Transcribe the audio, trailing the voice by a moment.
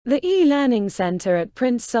The e-learning center at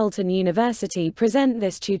Prince Sultan University present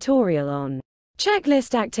this tutorial on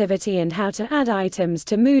checklist activity and how to add items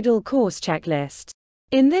to Moodle course checklist.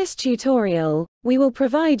 In this tutorial, we will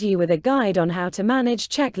provide you with a guide on how to manage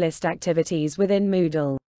checklist activities within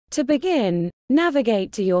Moodle. To begin,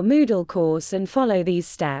 navigate to your Moodle course and follow these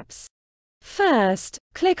steps. First,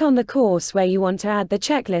 click on the course where you want to add the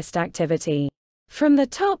checklist activity. From the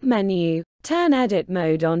top menu, turn Edit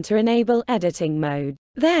mode on to enable editing mode.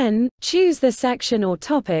 Then, choose the section or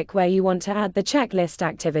topic where you want to add the checklist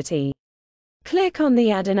activity. Click on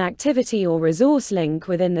the Add an Activity or Resource link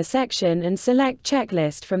within the section and select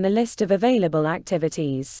Checklist from the list of available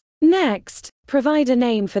activities. Next, provide a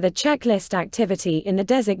name for the checklist activity in the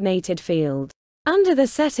designated field. Under the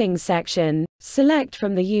Settings section, select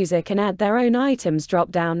from the User can add their own items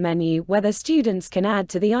drop-down menu whether students can add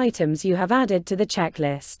to the items you have added to the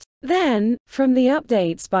checklist. Then, from the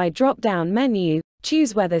Updates by drop-down menu,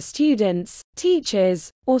 choose whether students,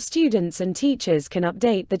 teachers, or students and teachers can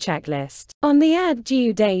update the checklist. On the Add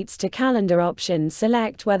Due Dates to Calendar option,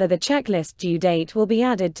 select whether the checklist due date will be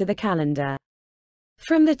added to the calendar.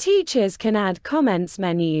 From the Teachers Can Add Comments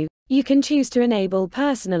menu, you can choose to enable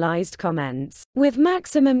personalized comments. With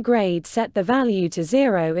maximum grade, set the value to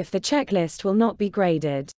 0 if the checklist will not be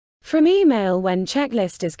graded. From Email, when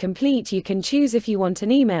checklist is complete, you can choose if you want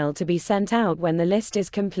an email to be sent out when the list is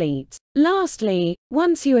complete. Lastly,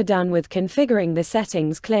 once you are done with configuring the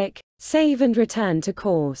settings, click Save and return to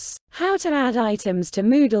course. How to add items to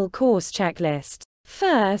Moodle course checklist.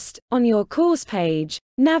 First, on your course page,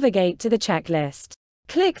 navigate to the checklist.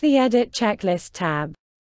 Click the Edit Checklist tab.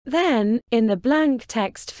 Then, in the blank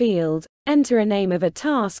text field, enter a name of a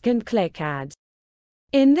task and click Add.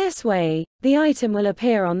 In this way, the item will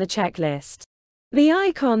appear on the checklist. The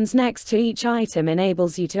icons next to each item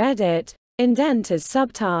enables you to edit, indent as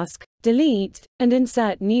subtask, delete, and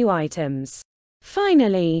insert new items.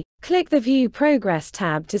 Finally, click the View Progress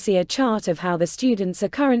tab to see a chart of how the students are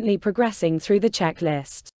currently progressing through the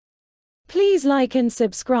checklist. Please like and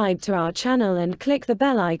subscribe to our channel and click the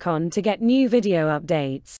bell icon to get new video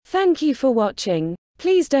updates. Thank you for watching.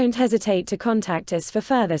 Please don't hesitate to contact us for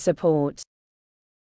further support.